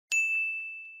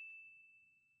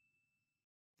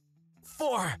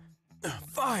4,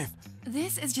 5.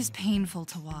 This is just painful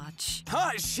to watch.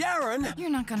 Hi, Sharon!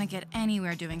 You're not gonna get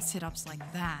anywhere doing sit-ups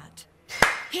like that.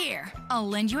 Here, I'll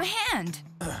lend you a hand.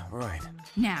 Right.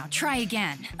 Now, try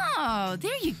again. Oh,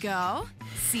 there you go.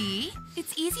 See?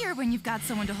 It's easier when you've got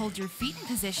someone to hold your feet in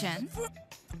position.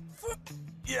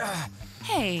 Yeah.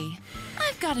 Hey,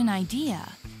 I've got an idea.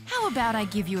 How about I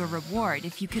give you a reward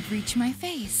if you could reach my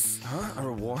face? Huh? A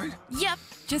reward? Yep,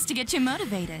 just to get you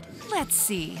motivated. Let's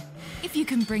see. If you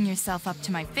can bring yourself up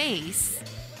to my face,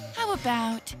 how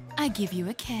about I give you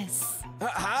a kiss?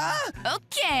 Huh?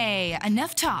 Okay,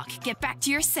 enough talk. Get back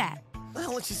to your set. The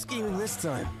hell is she scheming this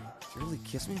time? She really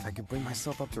kiss me if I could bring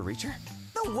myself up to reach her?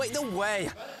 No way, no way!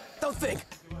 Don't think!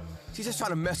 She's just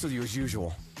trying to mess with you as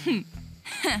usual.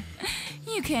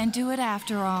 You can't do it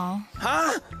after all.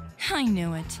 Huh? I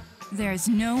knew it. There's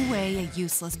no way a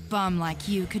useless bum like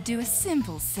you could do a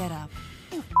simple sit-up.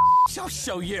 I'll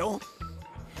show you!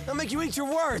 I'll make you eat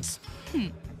your words!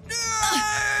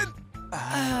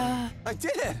 I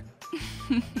did it!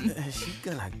 Is she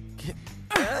gonna get...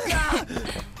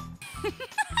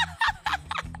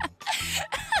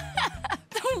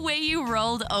 The way you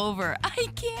rolled over, I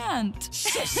can't.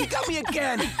 Shit, she got me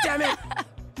again! Damn it!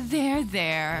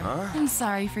 There. Huh? I'm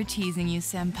sorry for teasing you,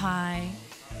 senpai.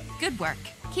 Good work.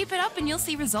 Keep it up and you'll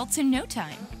see results in no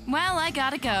time. Well, I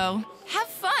gotta go. Have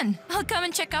fun. I'll come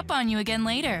and check up on you again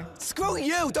later. Screw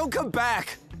you! Don't come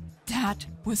back! That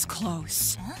was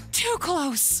close. Too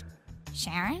close.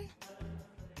 Sharon?